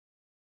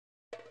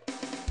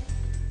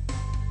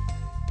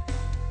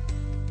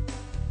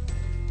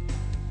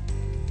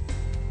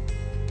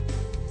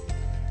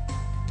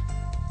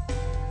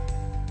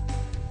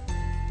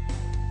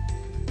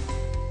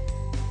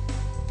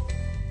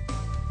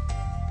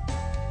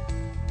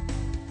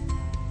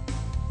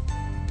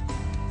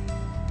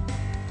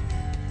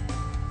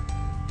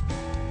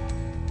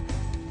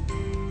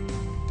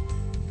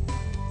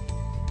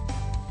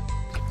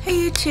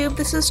Hey YouTube,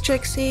 this is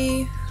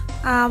Trixie.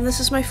 This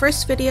is my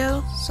first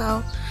video,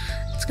 so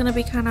it's gonna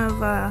be kind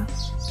of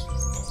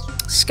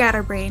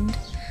scatterbrained.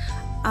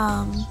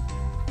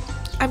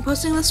 I'm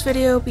posting this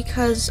video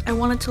because I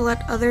wanted to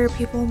let other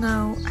people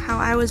know how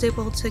I was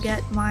able to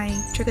get my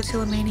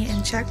trichotillomania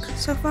in check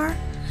so far.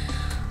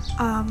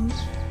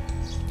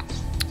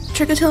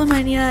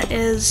 Trichotillomania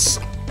is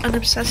an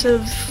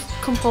obsessive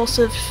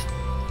compulsive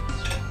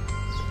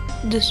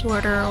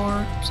disorder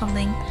or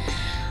something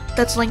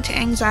that's linked to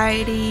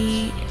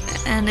anxiety,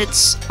 and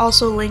it's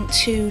also linked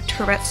to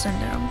Tourette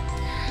syndrome.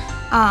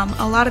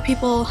 A lot of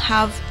people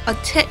have a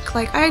tic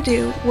like I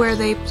do where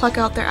they pluck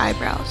out their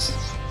eyebrows.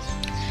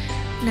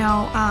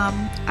 Now,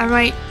 I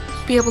might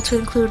be able to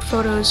include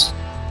photos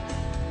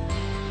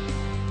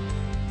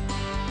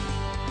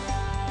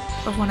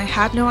of when I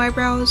had no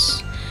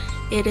eyebrows.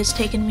 It has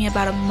taken me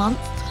about a month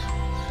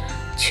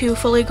to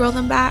fully grow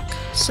them back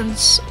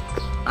since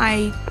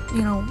I,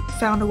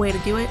 found a way to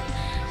do it.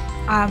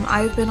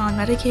 I've been on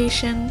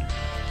medication.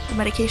 The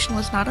medication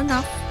was not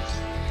enough.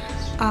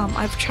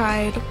 I've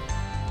tried,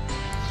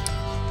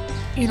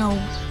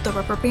 the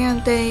rubber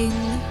band thing,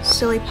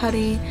 silly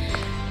putty.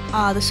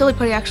 The silly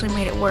putty actually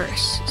made it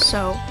worse.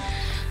 So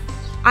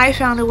I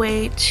found a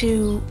way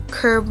to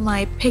curb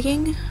my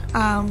picking.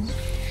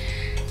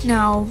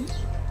 Now,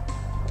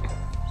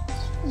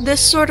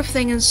 this sort of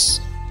thing is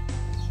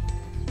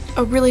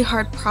a really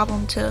hard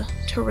problem to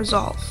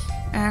resolve,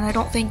 and I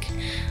don't think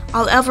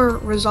I'll ever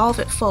resolve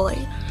it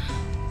fully.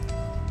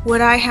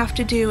 What I have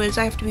to do is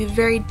I have to be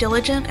very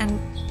diligent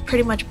and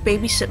pretty much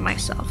babysit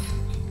myself.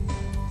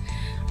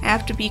 I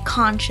have to be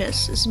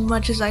conscious as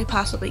much as I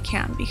possibly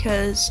can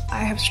because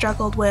I have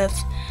struggled with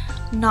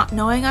not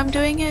knowing I'm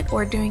doing it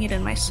or doing it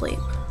in my sleep.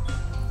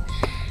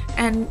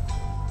 And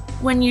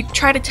when you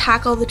try to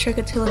tackle the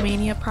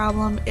trichotillomania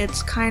problem,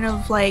 it's kind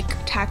of like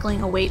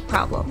tackling a weight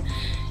problem.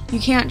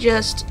 You can't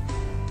just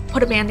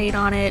put a band-aid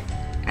on it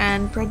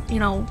and,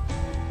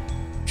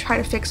 try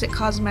to fix it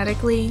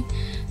cosmetically,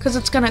 because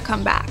it's gonna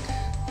come back.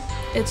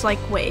 It's like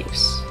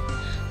waves.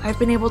 I've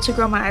been able to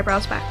grow my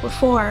eyebrows back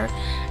before,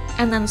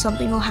 and then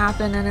something will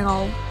happen and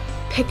it'll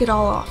pick it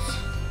all off.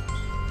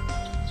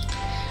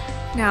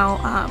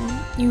 Now,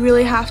 you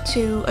really have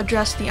to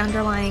address the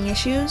underlying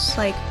issues,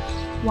 like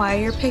why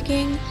you're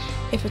picking,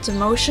 if it's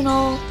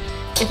emotional,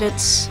 if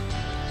it's,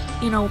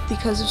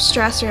 because of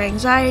stress or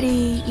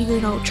anxiety.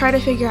 Try to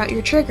figure out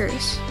your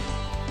triggers.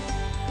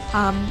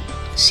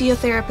 See a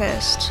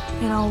therapist,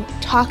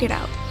 talk it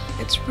out.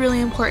 It's really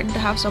important to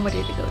have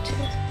somebody to go to.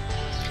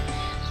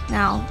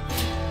 Now,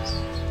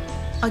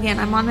 again,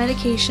 I'm on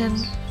medication.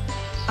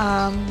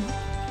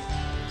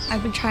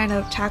 I've been trying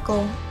to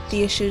tackle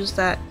the issues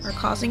that are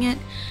causing it.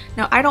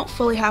 Now, I don't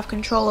fully have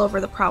control over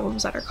the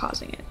problems that are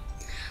causing it.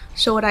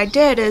 So what I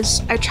did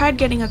is I tried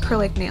getting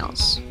acrylic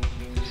nails.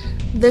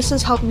 This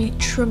has helped me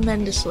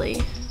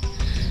tremendously.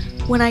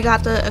 When I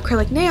got the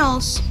acrylic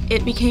nails,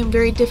 it became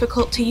very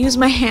difficult to use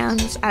my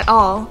hands at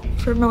all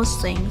for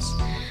most things.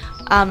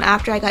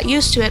 After I got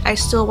used to it, I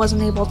still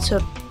wasn't able to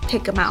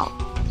pick them out.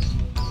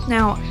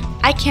 Now,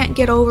 I can't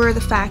get over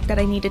the fact that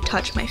I need to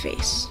touch my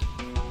face.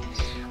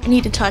 I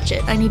need to touch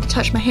it. I need to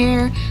touch my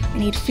hair. I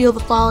need to feel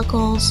the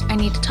follicles. I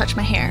need to touch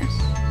my hair.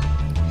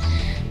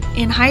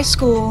 In high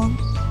school,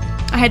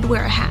 I had to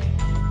wear a hat.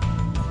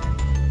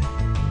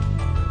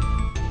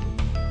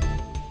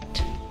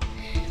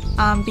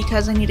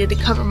 Because I needed to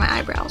cover my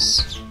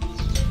eyebrows.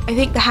 I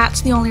think the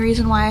hat's the only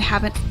reason why I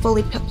haven't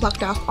fully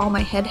plucked off all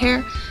my head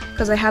hair,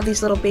 because I have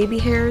these little baby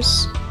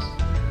hairs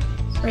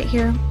right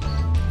here,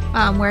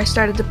 where I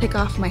started to pick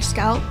off my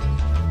scalp.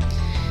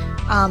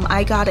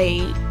 I got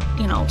a,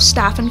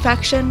 staph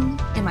infection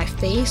in my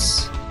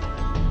face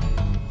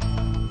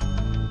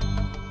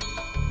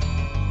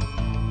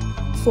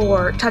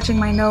for touching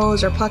my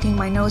nose or plucking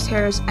my nose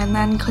hairs and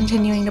then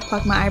continuing to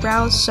pluck my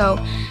eyebrows. So,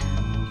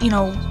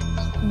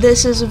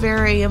 this is a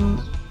very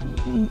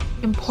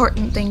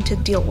important thing to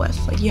deal with.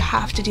 Like, you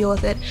have to deal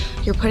with it.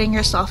 You're putting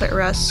yourself at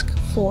risk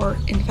for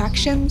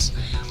infections.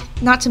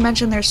 Not to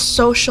mention there's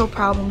social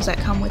problems that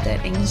come with it.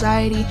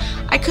 Anxiety.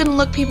 I couldn't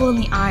look people in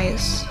the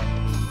eyes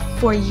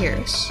for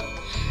years.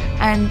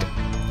 And,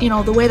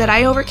 the way that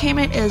I overcame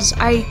it is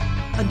I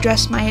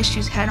addressed my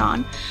issues head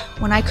on.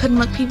 When I couldn't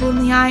look people in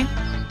the eye,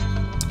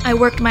 I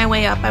worked my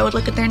way up. I would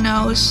look at their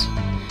nose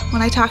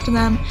when I talked to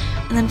them,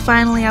 and then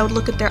finally I would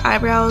look at their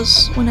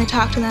eyebrows when I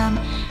talked to them,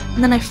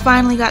 and then I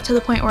finally got to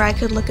the point where I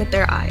could look at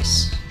their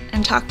eyes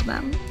and talk to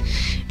them.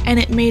 And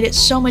it made it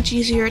so much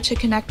easier to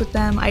connect with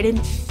them. I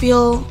didn't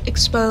feel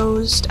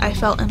exposed. I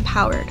felt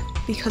empowered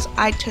because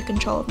I took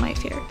control of my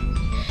fear.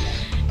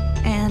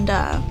 And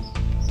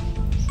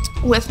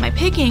with my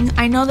picking,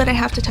 I know that I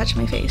have to touch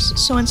my face.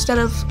 So instead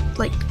of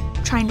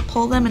trying to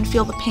pull them and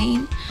feel the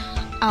pain,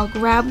 I'll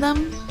grab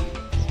them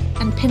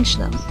and pinch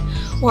them.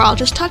 Or I'll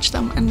just touch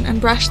them and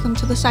brush them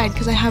to the side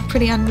because I have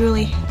pretty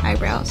unruly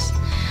eyebrows.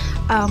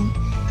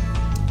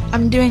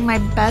 I'm doing my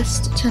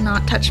best to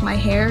not touch my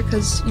hair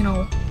because,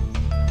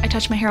 I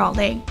touch my hair all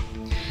day.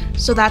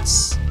 So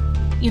that's,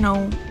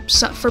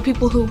 for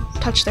people who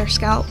touch their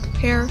scalp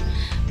hair,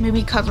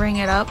 maybe covering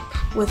it up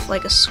with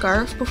like a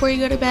scarf before you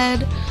go to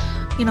bed.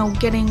 You know,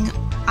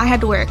 I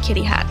had to wear a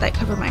kitty hat that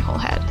covered my whole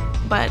head,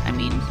 but I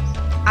mean,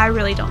 I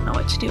really don't know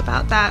what to do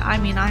about that. I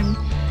mean,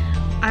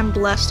 I'm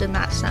blessed in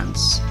that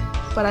sense,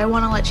 but I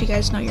want to let you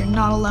guys know you're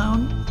not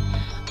alone.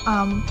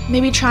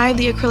 Maybe try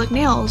the acrylic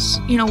nails.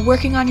 You know,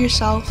 working on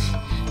yourself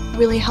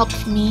really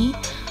helped me.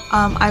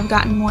 I've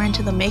gotten more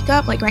into the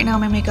makeup. Like right now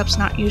my makeup's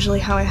not usually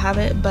how I have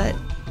it, but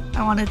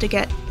I wanted to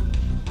get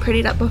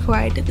prettied up before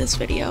I did this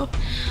video.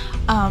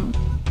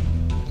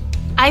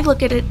 I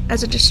look at it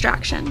as a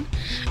distraction,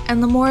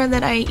 and the more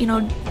that I, you know,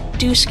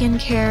 do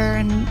skincare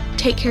and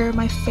take care of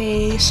my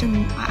face,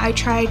 and I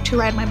try to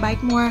ride my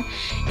bike more,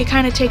 it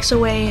kind of takes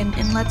away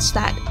and lets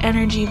that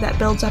energy that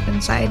builds up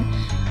inside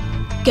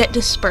get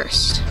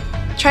dispersed.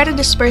 Try to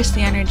disperse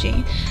the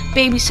energy.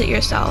 Babysit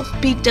yourself.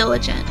 Be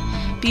diligent.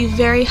 Be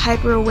very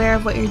hyper aware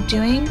of what you're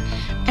doing,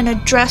 and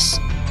address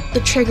the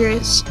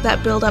triggers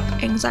that build up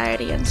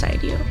anxiety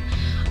inside you.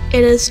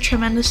 It has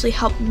tremendously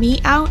helped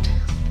me out,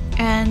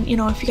 and you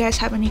know, if you guys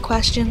have any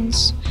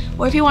questions,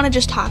 or if you want to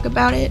just talk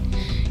about it,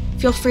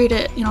 feel free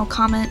to, you know,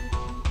 comment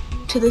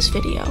to this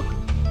video.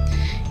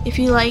 If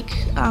you like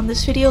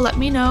this video, let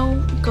me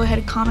know. Go ahead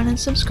and comment and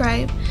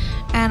subscribe,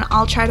 and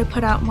I'll try to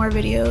put out more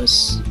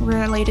videos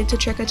related to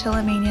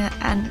trichotillomania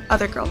and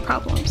other girl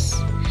problems.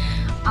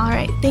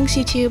 Alright, thanks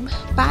YouTube.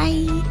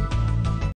 Bye!